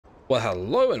Well,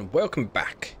 hello and welcome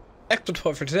back. Episode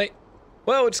 12 for today.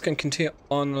 Well, we're just going to continue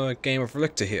on a game of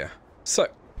Relicta here. So,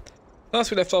 last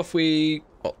we left off, we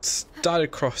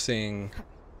started crossing,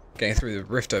 getting through the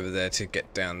rift over there to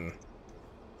get down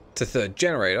to third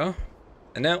generator.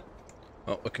 And now,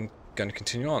 well, we're going to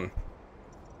continue on.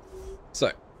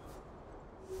 So,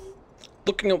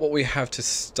 looking at what we have to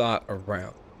start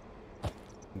around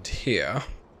here.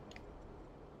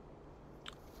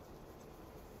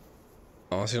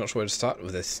 Honestly, not sure where to start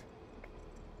with this.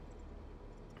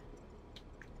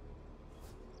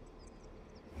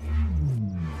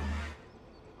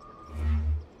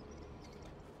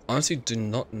 Honestly, do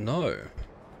not know.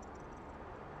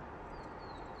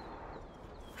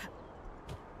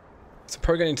 So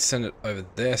probably going to send it over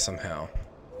there somehow.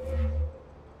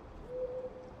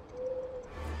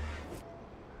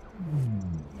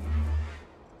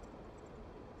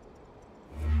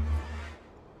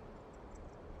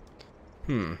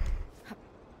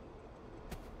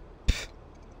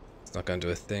 It's not going to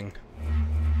do a thing.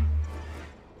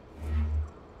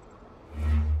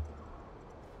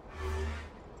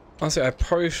 Honestly, I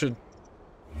probably should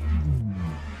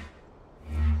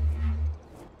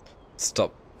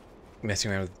stop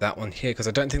messing around with that one here, because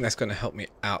I don't think that's going to help me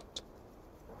out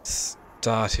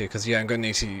start here, because yeah, I'm going to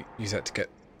need to use that to get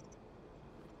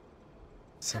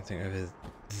something over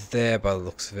there by the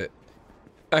looks of it.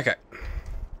 Okay.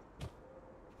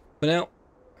 For now,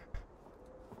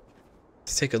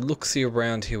 let's take a look-see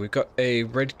around here. We've got a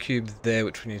red cube there,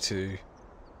 which we need to...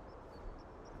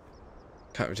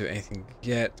 Can't really do anything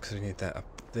yet, because we need that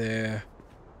up there.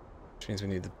 Which means we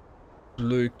need the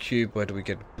blue cube. Where do we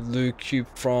get a blue cube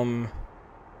from?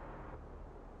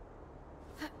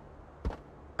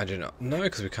 I do not know,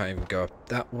 because we can't even go up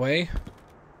that way.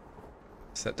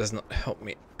 So that does not help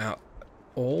me out at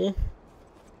all.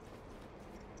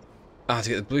 To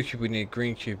get the blue cube, we need a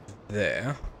green cube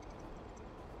there.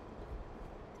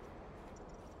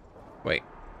 Wait.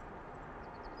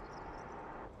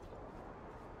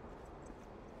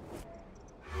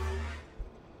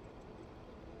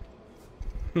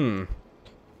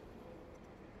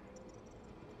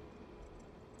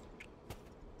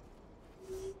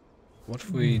 What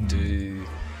if we do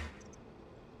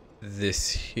this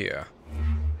here?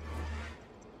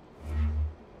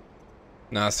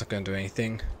 No, it's not going to do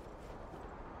anything.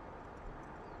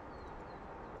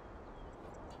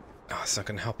 Oh, it's not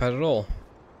going to help out at all.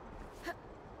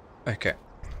 Okay.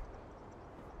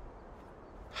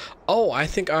 Oh, I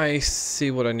think I see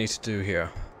what I need to do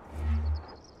here.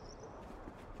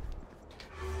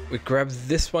 We grab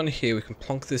this one here, we can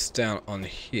plonk this down on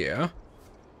here.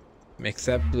 Make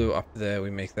that blue up there, we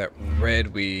make that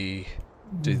red, we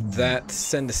do that,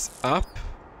 send this up.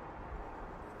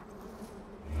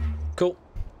 Cool.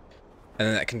 And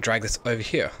then that can drag this over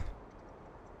here.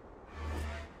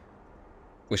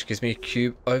 Which gives me a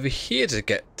cube over here to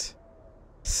get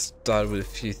started with a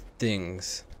few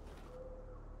things.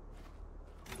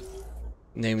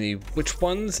 Namely, which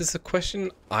ones is the question?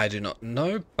 I do not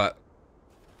know, but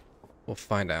we'll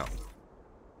find out.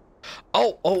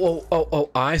 Oh,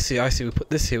 I see. We put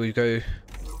this here, we go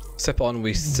step on,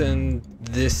 we send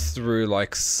this through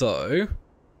like so.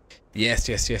 Yes.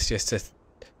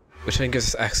 Which then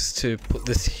gives us access to put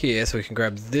this here, so we can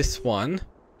grab this one.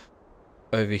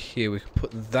 Over here, we can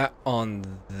put that on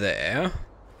there.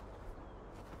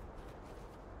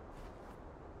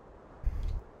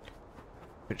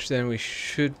 Which then we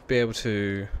should be able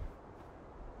to...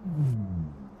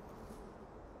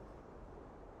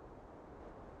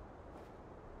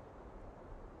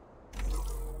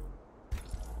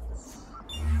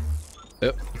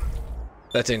 Yep.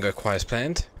 That didn't go quite as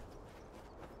planned.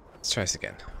 Let's try this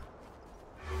again.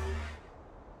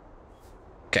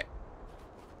 Okay.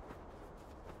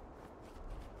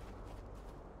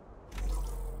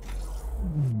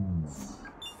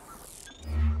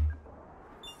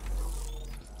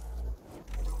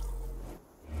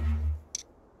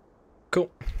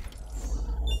 Cool.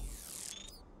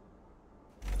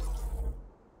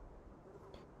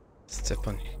 Step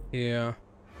on here.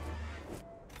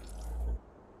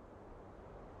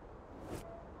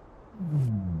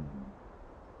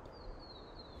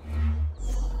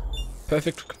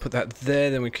 Perfect, we can put that there,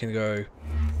 then we can go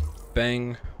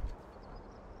bang.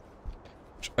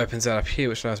 Which opens that up here,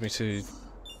 which allows me to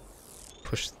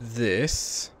push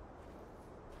this.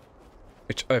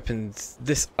 Which opens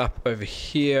this up over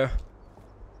here.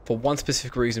 For one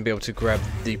specific reason, be able to grab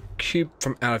the cube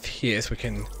from out of here, so we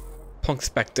can plonk this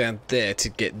back down there to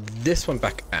get this one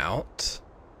back out.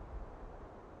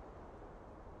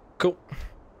 Cool.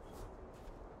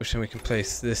 Which then we can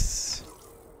place this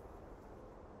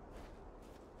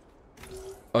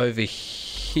over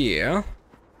here.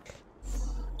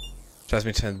 Which allows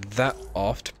me to turn that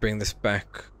off to bring this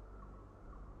back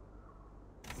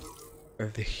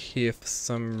over here for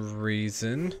some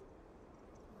reason.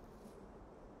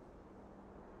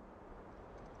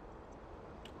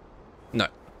 No.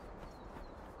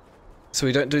 So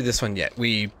we don't do this one yet.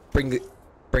 We bring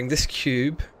this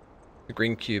cube, the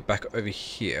green cube, back over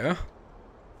here.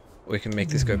 We can make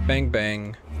this go bang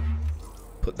bang.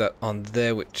 Put that on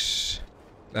there, which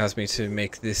allows me to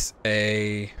make this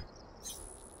a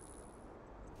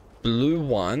blue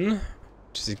one,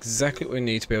 which is exactly what we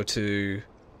need to be able to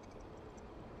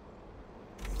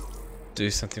do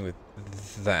something with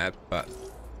that, but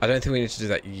I don't think we need to do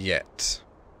that yet.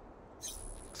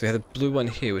 So we have the blue one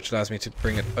here, which allows me to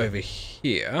bring it over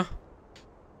here.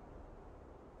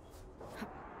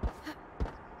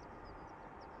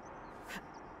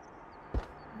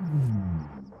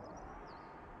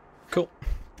 Cool.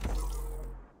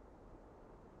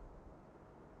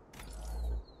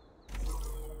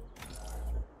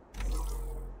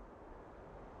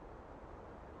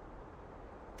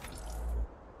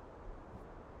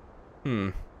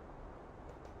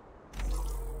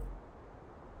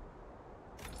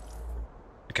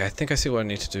 Okay, I think I see what I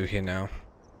need to do here now.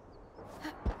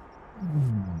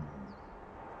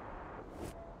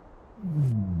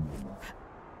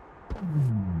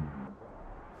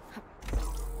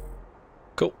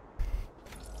 Cool.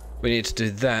 We need to do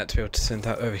that to be able to send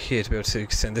that over here, to be able to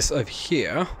send this over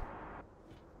here.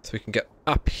 So we can get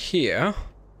up here.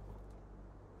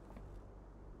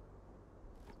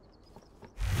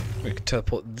 We can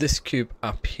teleport this cube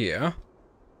up here.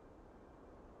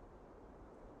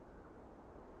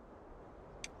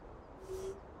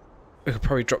 We could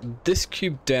probably drop this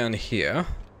cube down here.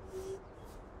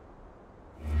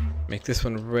 Make this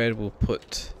one red. We'll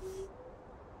put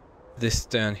this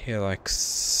down here like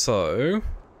so.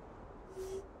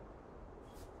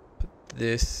 Put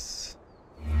this.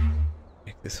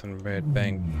 Make this one red.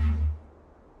 Bang.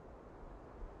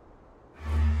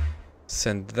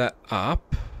 Send that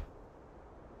up.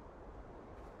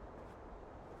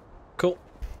 Cool.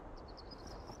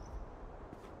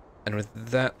 And with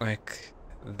that, like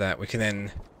that, we can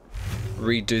then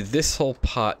redo this whole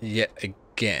part yet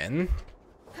again.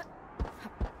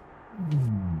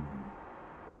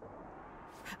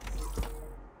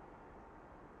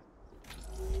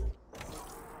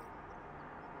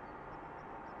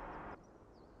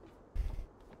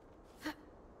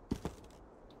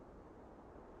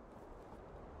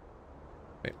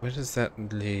 Wait, where does that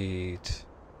lead?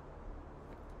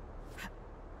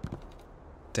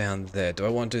 Down there. Do I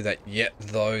want to do that yet,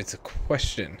 though? It's a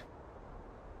question.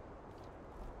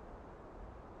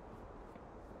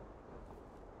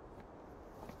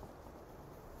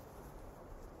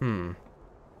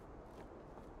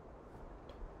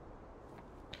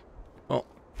 Well,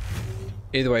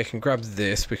 either way, I can grab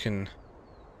this. We can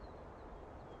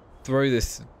throw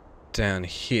this down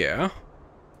here.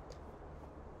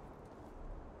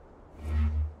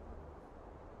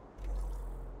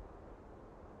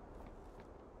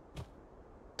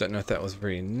 Don't know if that was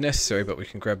really necessary, but we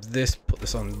can grab this, put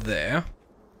this on there.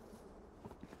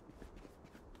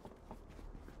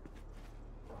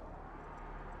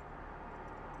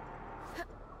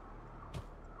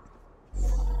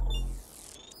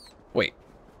 Wait,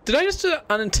 did I just do that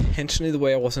unintentionally the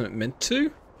way I wasn't meant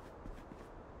to?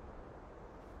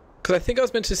 Because I think I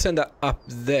was meant to send that up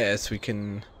there so we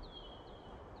can...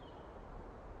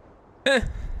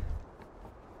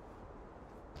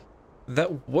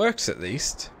 That works at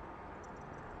least.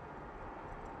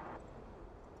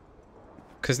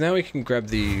 Because now we can grab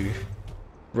the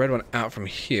red one out from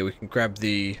here. We can grab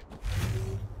the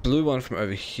blue one from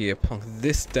over here, plonk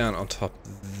this down on top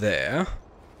there.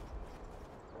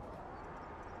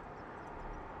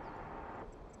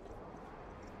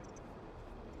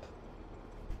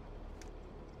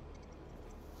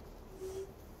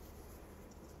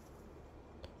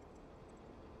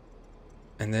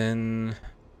 And then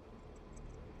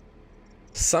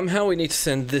somehow we need to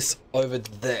send this over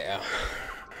there.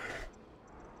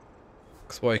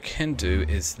 Because what I can do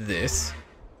is this.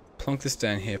 Plonk this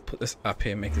down here, put this up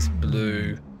here, make this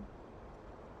blue.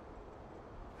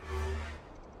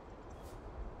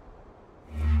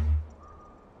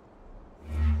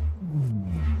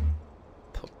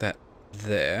 Put that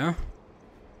there.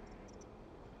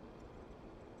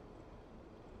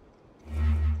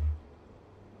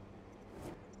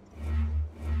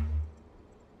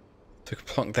 So we can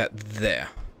plonk that there.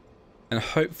 And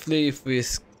hopefully if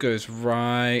this goes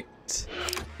right...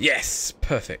 Yes!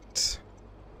 Perfect.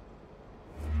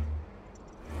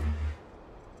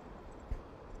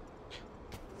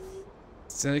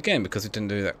 Let's do it again because we didn't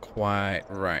do that quite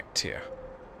right here.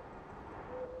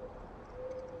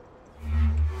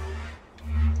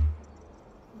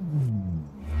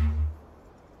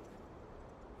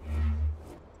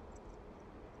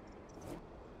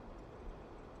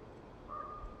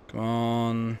 Come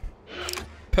on.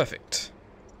 Perfect.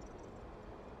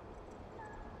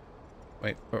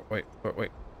 Wait for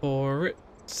it.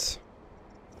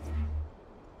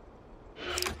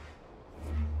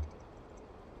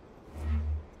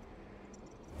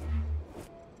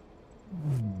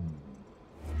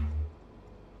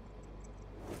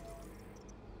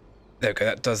 There we go,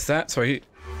 that does that. So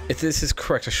if this is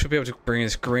correct, I should be able to bring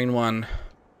this green one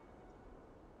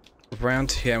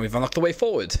around here, and we've unlocked the way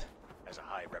forward. As a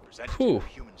high representative of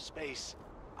human space,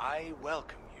 I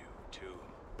welcome you to...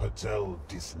 Patel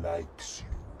dislikes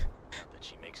you. That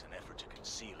she makes an effort to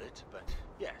conceal it, but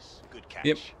yes, good catch.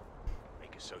 Yep.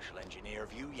 Make a social engineer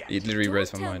of you yet. It literally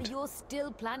raised my Don't tell mind. me you're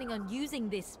still planning on using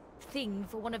this thing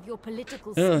for one of your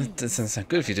political Oh, schemes. that doesn't sound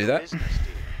good if you do that. Business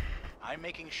deal. I'm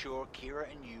making sure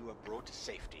Kira and you are brought to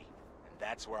safety, and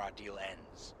that's where our deal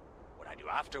ends. What I do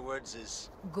afterwards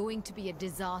is... Going to be a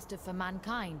disaster for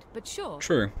mankind, but sure.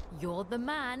 True. You're the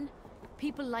man.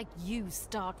 People like you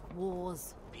start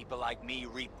wars. People like me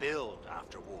rebuild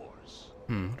after wars.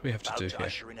 What do we have to About do to here?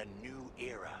 usher in a new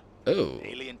era. Oh.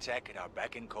 Alien tech at our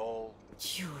beck and call.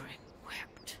 Turing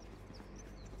wept.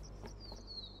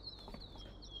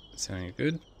 Sounding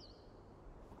good.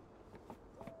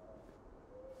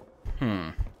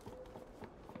 I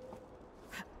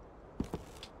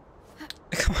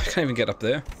can't even get up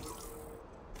there.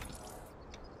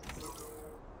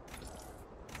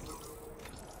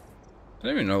 I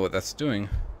don't even know what that's doing.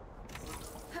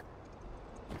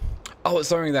 Oh, it's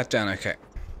lowering that down, okay.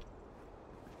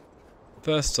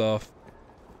 First off,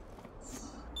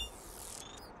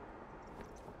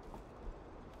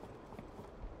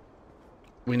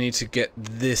 we need to get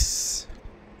this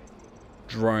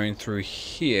drone through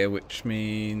here, which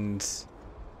means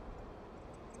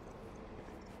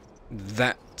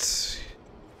that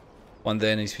one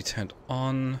there needs to be turned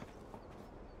on.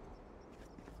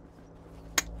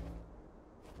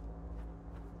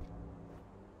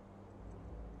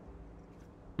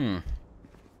 We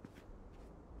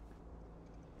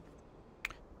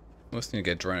also need to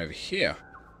get a drone over here.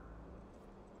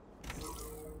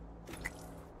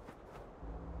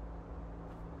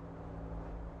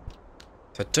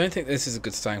 So I don't think this is a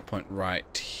good starting point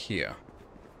right here.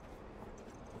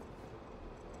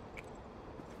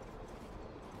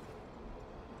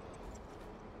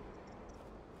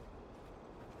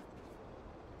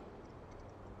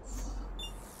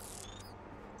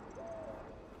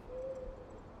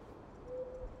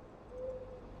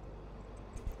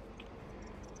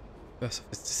 First off,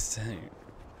 it's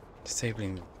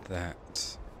disabling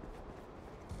that.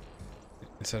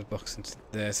 Insert box into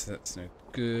there, so that's no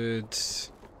good.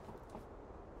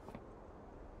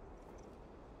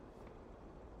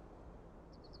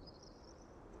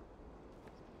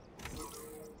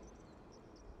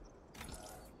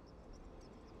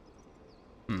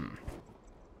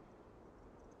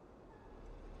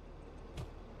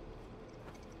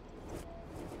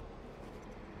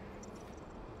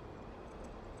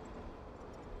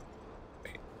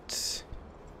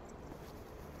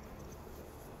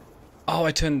 Oh,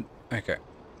 I turned... Okay.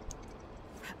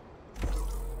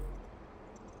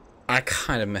 I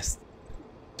kind of missed...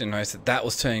 Didn't notice that that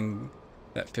was turning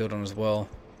that field on as well.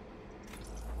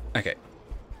 Okay.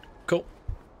 Cool.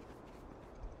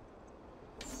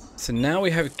 So now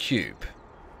we have a cube.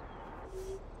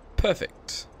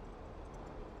 Perfect.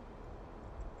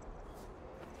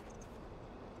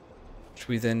 Which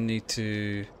we then need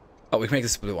to... Oh, we can make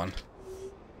this blue one.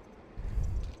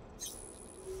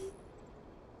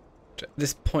 At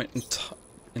this point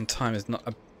in time is not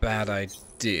a bad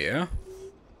idea.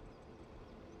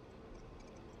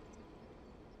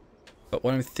 But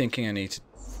what I'm thinking I need to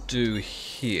do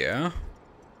here...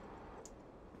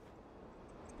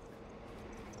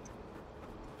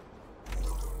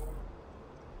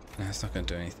 No, it's not going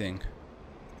to do anything.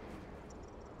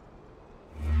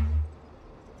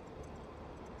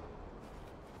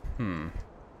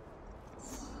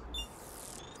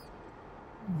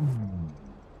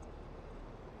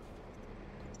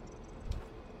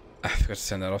 I forgot to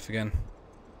turn that off again.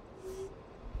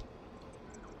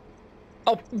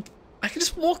 Oh, I can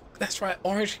just walk. That's right.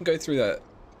 Orange can go through that.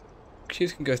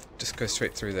 Cubes can just go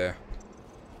straight through there.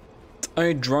 It's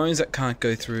only drones that can't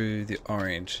go through the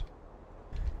orange.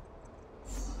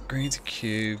 Greens are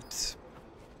cubes.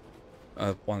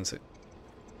 Ones that.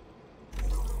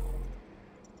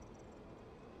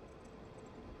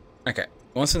 Okay.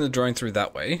 Once in the drone through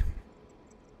that way.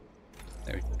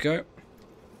 There we go.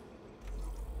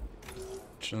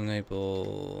 Should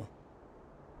enable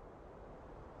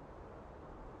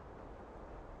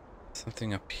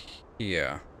something up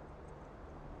here.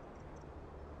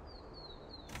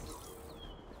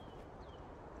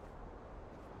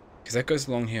 Because that goes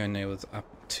along here and enables up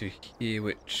to here,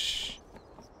 which...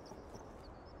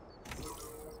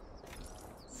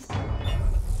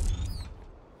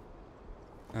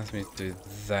 allows me to do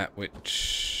that,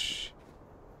 which...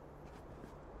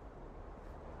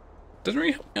 doesn't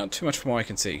really help me out too much from what I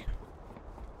can see.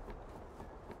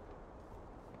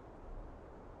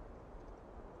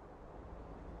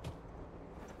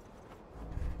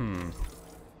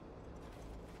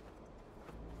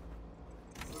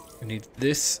 We need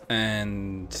this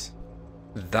and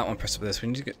that one pressed up this. We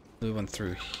need to get the one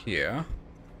through here.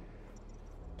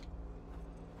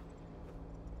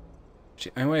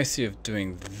 The only way I see of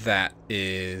doing that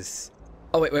is...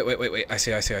 oh, wait. I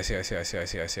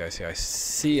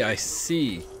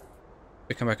see.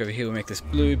 We come back over here, we make this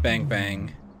blue, bang,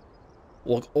 bang.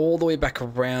 Walk all the way back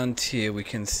around here. We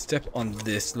can step on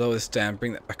this, lower this down,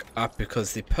 bring that back up.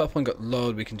 Because the purple one got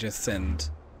lowered, we can just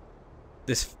send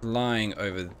this flying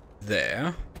over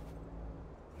there.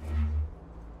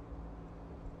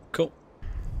 Cool.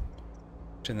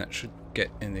 And that should get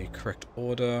in the correct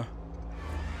order.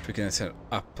 We can set it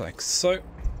up like so.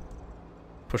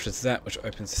 Pushes that, which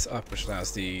opens this up, which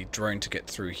allows the drone to get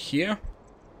through here.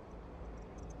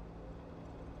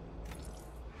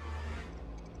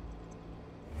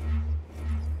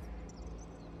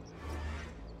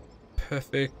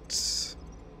 Perfect.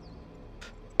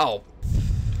 Oh.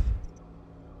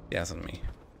 Yeah, that's on me.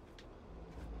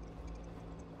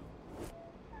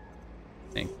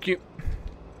 Thank you.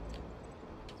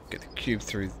 Get the cube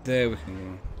through there. We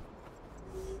can...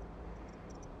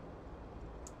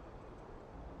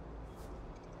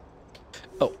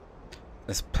 oh.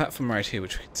 There's a platform right here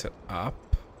which we can set up.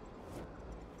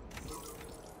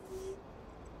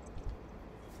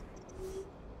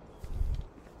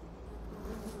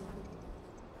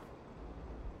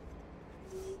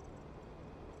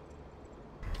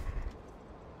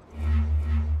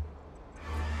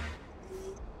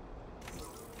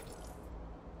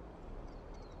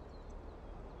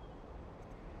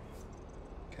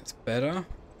 Better.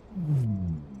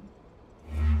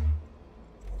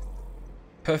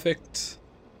 Perfect.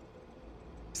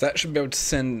 So that should be able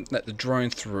to let the drone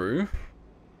through.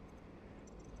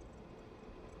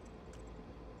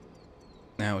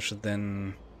 Now we should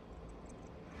then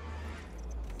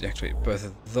deactivate both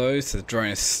of those so the drone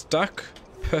is stuck.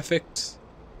 Perfect.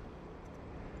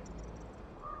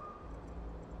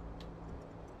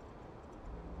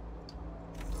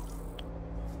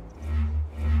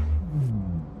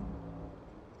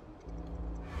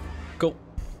 Cool.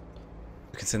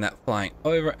 We can send that flying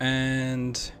over,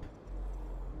 and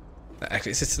that actually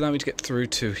it's just allowing me to get through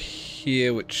to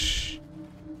here, which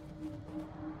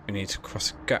we need to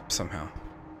cross a gap somehow.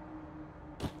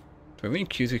 Do we have any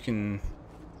cues we can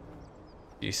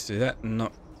use to do that?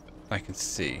 Not I can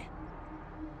see.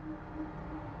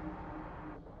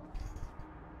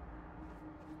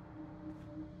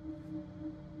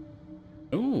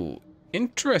 Ooh,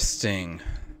 interesting.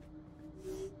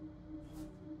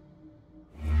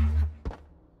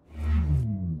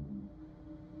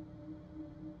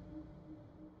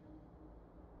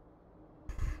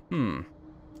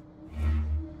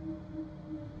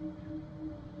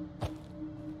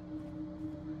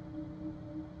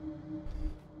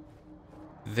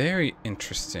 Very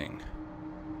interesting.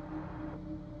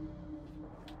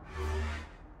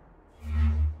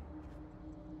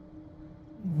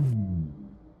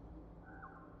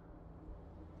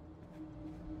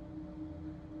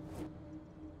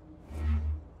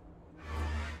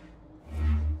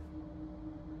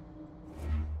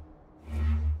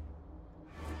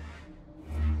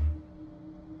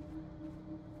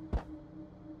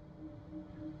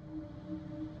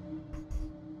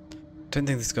 Don't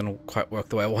think this is going to quite work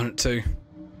the way I want it to.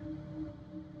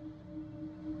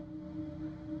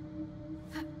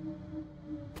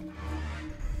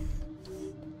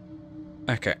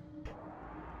 Okay.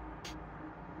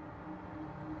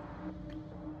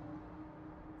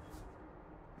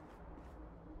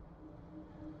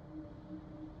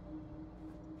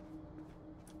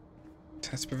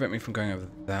 Has to prevent me from going over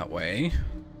that way.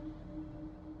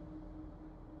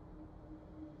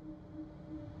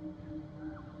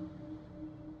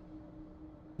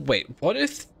 Wait, what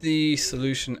if the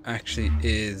solution actually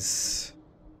is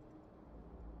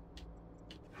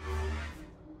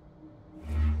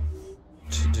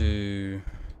to do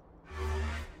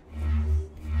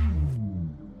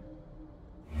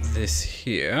this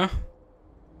here?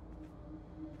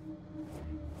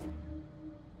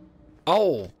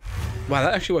 Oh! Wow,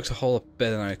 that actually works a whole lot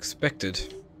better than I expected.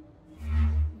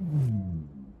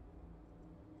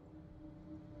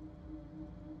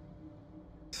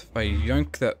 So if I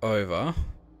yank that over...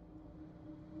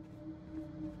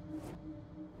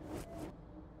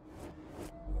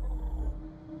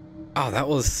 Oh, that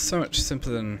was so much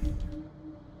simpler than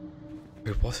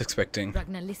I was expecting.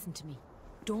 Ragnar, listen to me.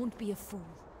 Don't be a fool.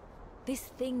 This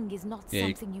thing is not Yeah,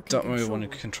 something you can don't control. really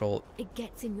want to control it. It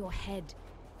gets in your head.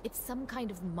 It's some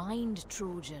kind of mind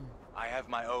Trojan. I have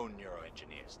my own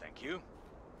neuroengineers, thank you.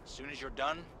 As soon as you're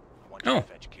done, I want you to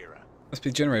fetch Kira. Must be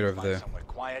a generator over Find there. somewhere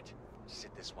quiet,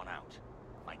 sit this one out.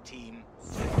 My team will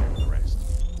take care of the rest.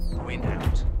 Win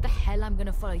out. The hell I'm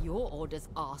gonna follow your orders,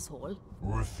 asshole.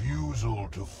 Refusal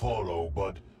to follow,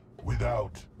 but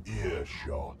without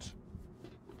earshot.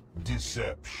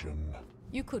 Deception.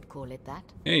 You could call it that.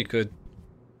 Yeah, you could.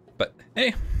 But,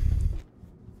 hey.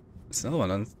 There's another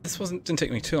one, and this didn't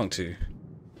take me too long to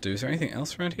do. Is there anything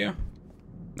else around here?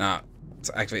 Nah, let's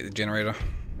activate the generator.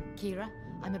 Kira,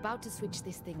 I'm about to switch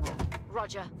this thing on.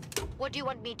 Roger. What do you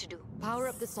want me to do? Power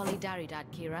up the Solidaridad,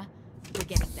 Kira. We're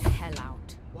getting the hell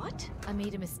out. What? I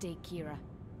made a mistake, Kira.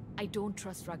 I don't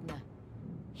trust Ragnar.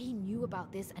 He knew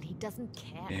about this and he doesn't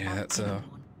care Yeah, about that's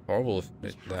anyone. horrible if We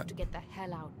it, have that. to get the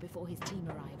hell out before his team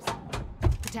arrives.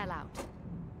 Patel out.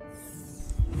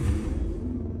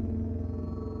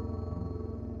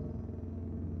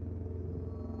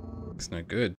 It's no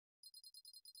good.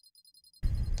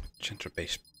 Gentle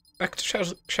base. Back to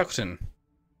Shackleton.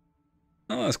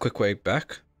 Oh, that's a quick way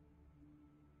back.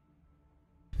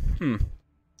 I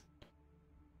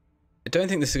don't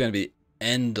think this is going to be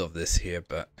end of this here,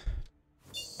 but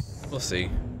we'll see.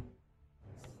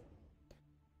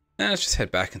 Now let's just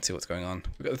head back and see what's going on.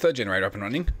 We've got the third generator up and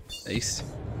running. Ace.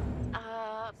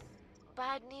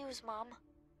 Bad news, Mom.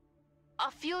 Our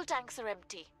fuel tanks are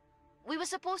empty. We were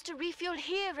supposed to refuel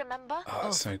here, remember? Oh,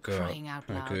 that's so good. crying out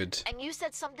No loud. good. And you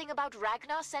said something about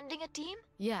Ragnar sending a team?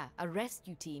 Yeah, a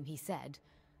rescue team, he said.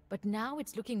 But now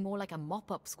it's looking more like a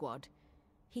mop-up squad.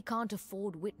 He can't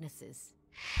afford witnesses.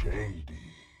 Shady.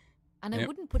 And I Yep.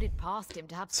 wouldn't put it past him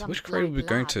to have So some which cradle are we black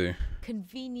going lab to?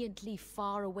 conveniently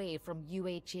far away from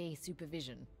UHA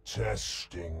supervision.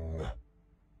 Testing.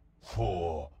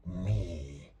 For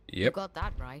me. You Yep. got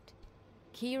that right.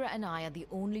 Kira and I are the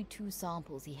only two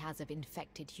samples he has of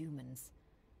infected humans.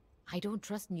 I don't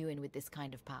trust Nguyen with this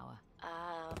kind of power.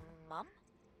 Mom?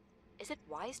 Is it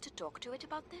wise to talk to it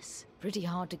about this? Pretty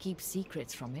hard to keep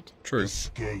secrets from it. True.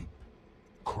 Escape.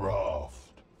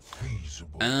 Craft.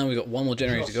 Feasible. And we got one more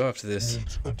generator to go after this.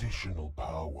 Needs additional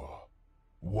power.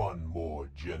 One more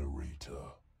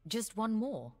generator. Just one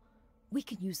more. We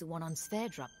can use the one on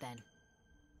Sverdrup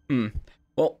then.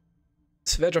 Well,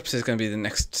 Sverdrup is going to be the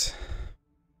next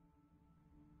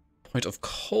point of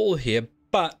call here,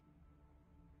 but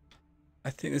I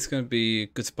think this is going to be a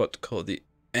good spot to call the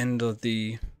end of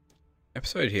the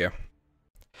episode here.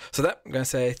 So that, I'm going to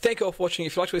say thank you all for watching.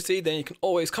 If you like what you see, then you can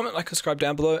always comment, like, and subscribe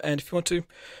down below. And if you want to, you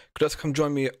could also come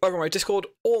join me over on my Discord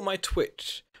or my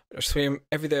Twitch. I stream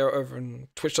every day over on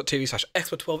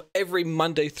twitch.tv/expert12 every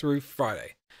Monday through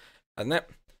Friday. And that,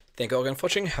 thank you all again for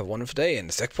watching. Have a wonderful day, and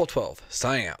it's Expert12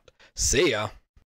 signing out. See ya.